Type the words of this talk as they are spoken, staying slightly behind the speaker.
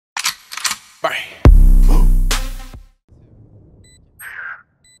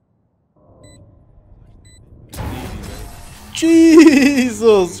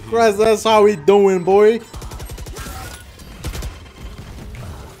Jesus Christ, that's how we doing, boy.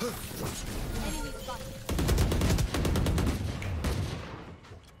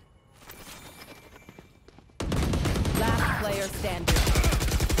 Last player standing.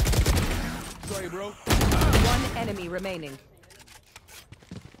 Sorry, bro. One enemy remaining.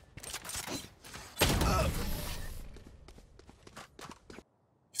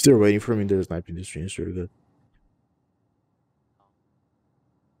 If they're waiting for me, they're sniping the stream. It's really good.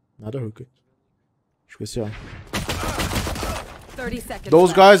 Nada hookah. Especial. 30 seconds. Those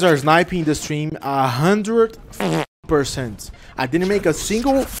left. guys are sniping the stream 100%. I didn't make a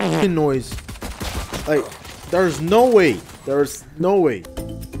single noise. Like, there's no way. There's no way.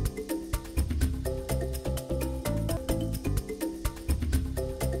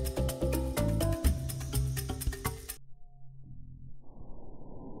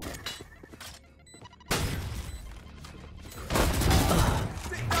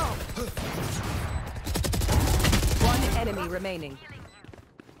 One enemy remaining.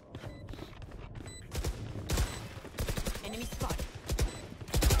 Enemy spotted.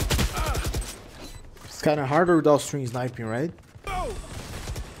 It's kind of harder without stream sniping, right?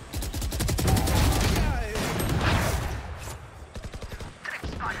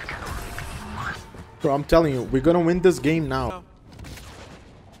 Bro, I'm telling you, we're gonna win this game now.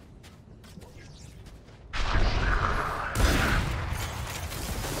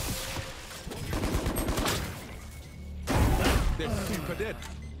 They're super dead.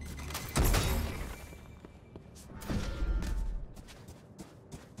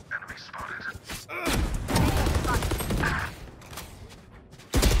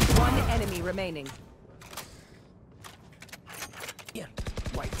 One enemy remaining. Yeah.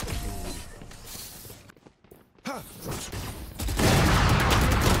 White.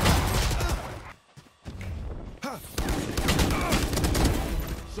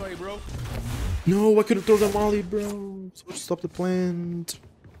 Sorry, bro. No, I could have thrown the molly, bro. So stop the plant.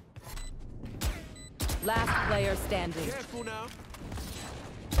 Last player standing. Careful now.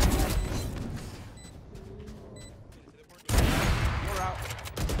 You're out.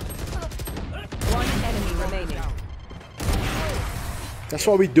 One enemy remaining. That's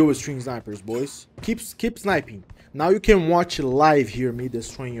what we do with stream snipers, boys. Keep sniping. Now you can watch it live here, me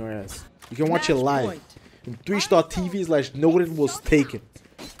destroying your ass. You can watch it live. In twitch.tv/noted was taken.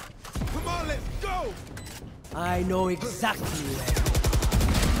 Come on, let's go. I know exactly where.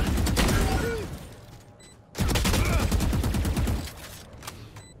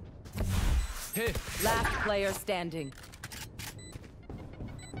 Here. Last player standing.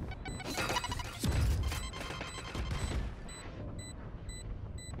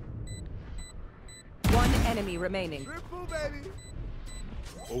 One enemy remaining. Triple, baby.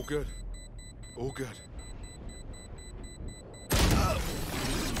 Oh, good. Oh, good.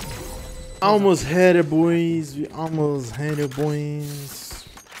 Almost had it, boys. We almost had it, boys.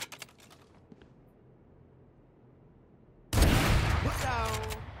 Look out.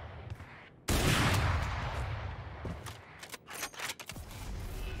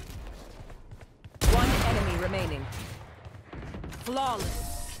 One enemy remaining.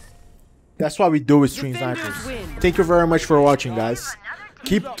 Flawless. That's what we do with stream snipers. Thank you very much for watching, guys.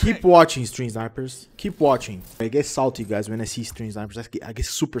 Keep watching stream snipers. Keep watching. I get salty, guys, when I see stream snipers. I get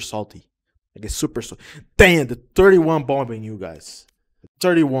super salty. I get super salty. Damn, the 31 bombing you guys.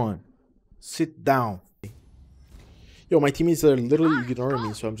 31. Sit down. Yo, my teammates are literally ignoring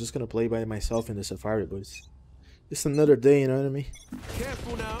me, so I'm just gonna play by myself in the Safari, boys. It's another day, you know what I mean?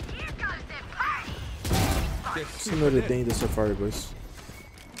 Careful now. It's another day in the Safari, boys.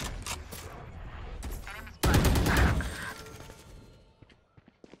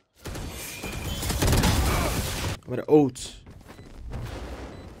 I'm at oats.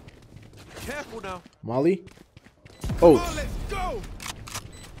 Careful now. Molly. Come Oats. on, let's go.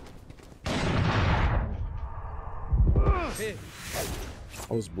 Here.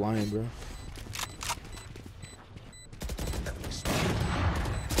 I was blind, bro.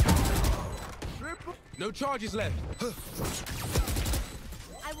 Triple. No charges left.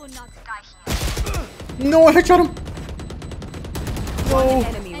 I will not die here. No, I headshot him. One No.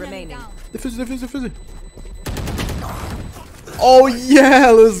 enemy remaining. Defuse. Oh yeah,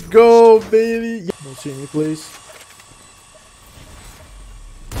 let's go, baby. Don't see me, please.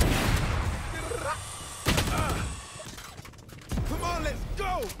 Come on, let's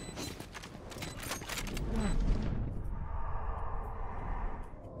go.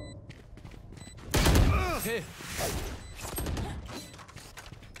 Here.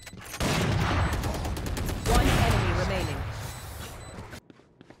 One enemy remaining.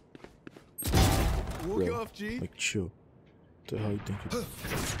 Walk it off, G. Like chill. the hell you think you...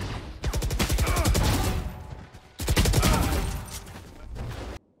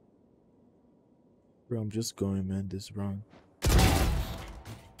 Bro, I'm just going, man. This is wrong.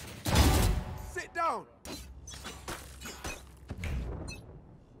 Sit down.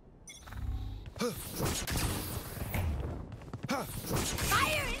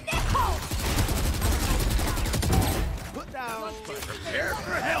 Fire in the hole! Put down. Prepare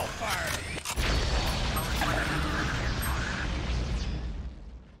for hellfire.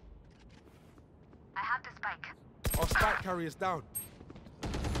 I have the spike. Our spike carrier's down.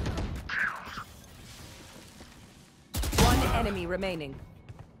 One enemy remaining.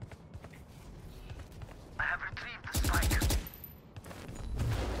 I have retrieved the spike.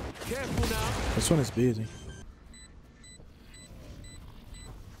 Careful now. This one is busy.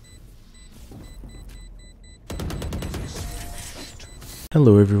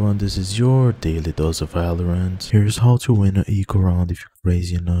 Hello everyone, this is your daily dose of Valorant. Here's how to win an eco round if you're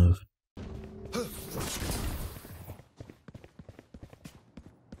crazy enough.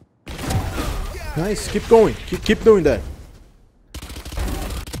 Nice, keep going, keep doing that.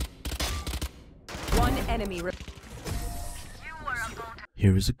 One enemy. You were a bold.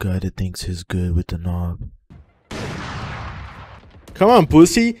 Here is a guy that thinks he's good with the knob. Come on,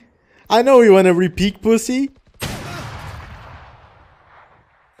 pussy. I know you wanna repeat, pussy.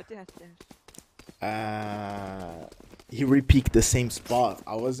 He repeat the same spot.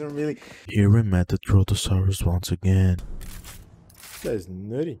 I wasn't really. Here we met the Trotosaurus once again. That is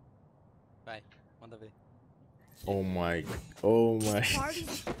nutty. Vai, manda ver. Oh my. Oh my.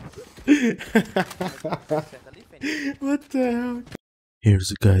 What the hell?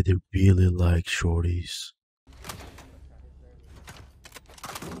 Here's a guy that really likes shorties.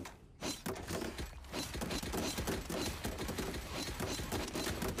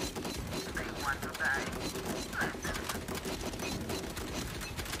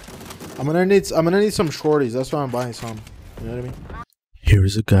 I'm gonna need some shorties. That's why I'm buying some. You know what I mean?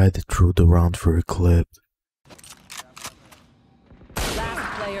 Here's a guy that threw the round for a clip.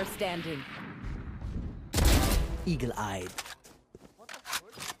 Last player standing. Eagle-eyed.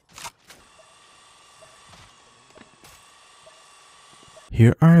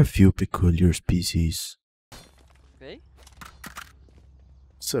 Here are a few peculiar species. Vem?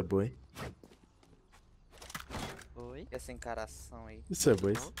 What's up, boy? Oi. Essa encaração aí. What's up,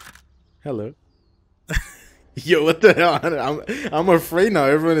 boys? Hello. Yo, what the hell? I'm afraid now.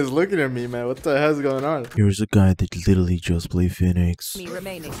 Everyone is looking at me, man. What the hell's going on? Here's a guy that literally just played Phoenix. Me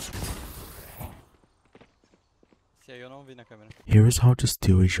remaining. Se aí eu não vi na câmera. Here is how to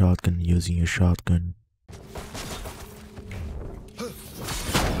steal a shotgun using a shotgun.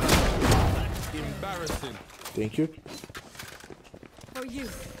 Embarrassing. Thank you. For you.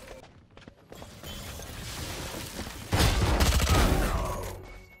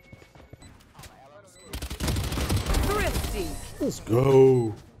 Thrifty. Let's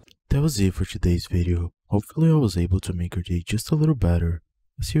go. That was it for today's video. Hopefully I was able to make your day just a little better.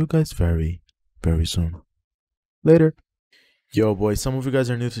 I'll see you guys very soon. Later. Yo boys, some of you guys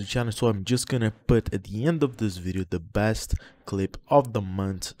are new to the channel, so I'm just gonna put at the end of this video the best clip of the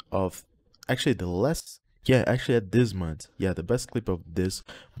month of actually this month. Yeah, the best clip of this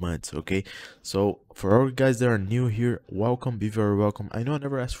month. Okay, so for all you guys that are new here, welcome, be very welcome. I know I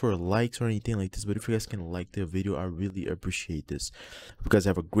never asked for likes or anything like this, but if you guys can like the video, I really appreciate this. Hope you guys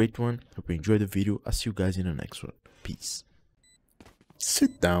have a great one. Hope you enjoyed the video. I'll see you guys in the next one. Peace.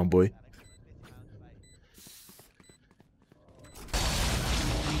 Sit down, boy.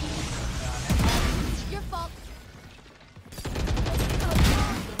 Your fault.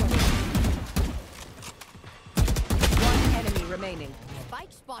 One enemy remaining.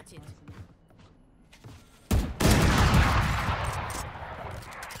 Spike spotted.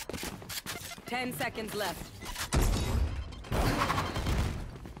 Ten seconds left.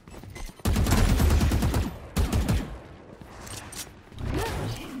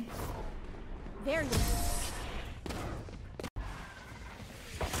 Very nice.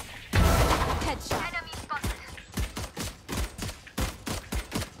 Headshot. Enemy spotted.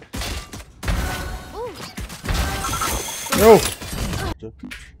 Ooh. No.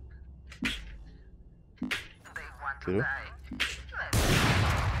 Hello?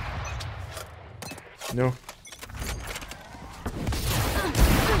 No.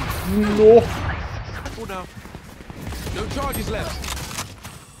 No. Careful now. No charges left.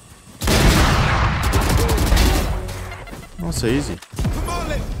 Nossa, easy. Come on,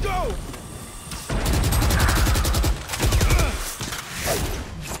 let's go.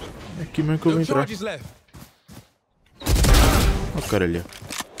 Aqui mesmo que eu vou No entrar. charges left. Olha o cara ali.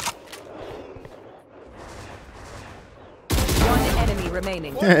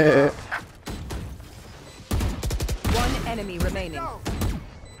 remaining. One enemy remaining.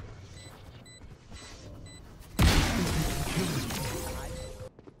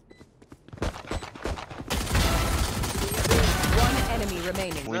 One enemy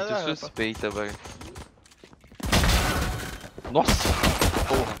remaining. Muito suspeita, velho. Nossa!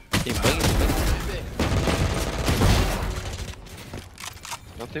 Porra, tem banho, tem banho.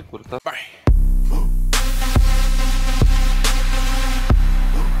 Não tem cura, tá?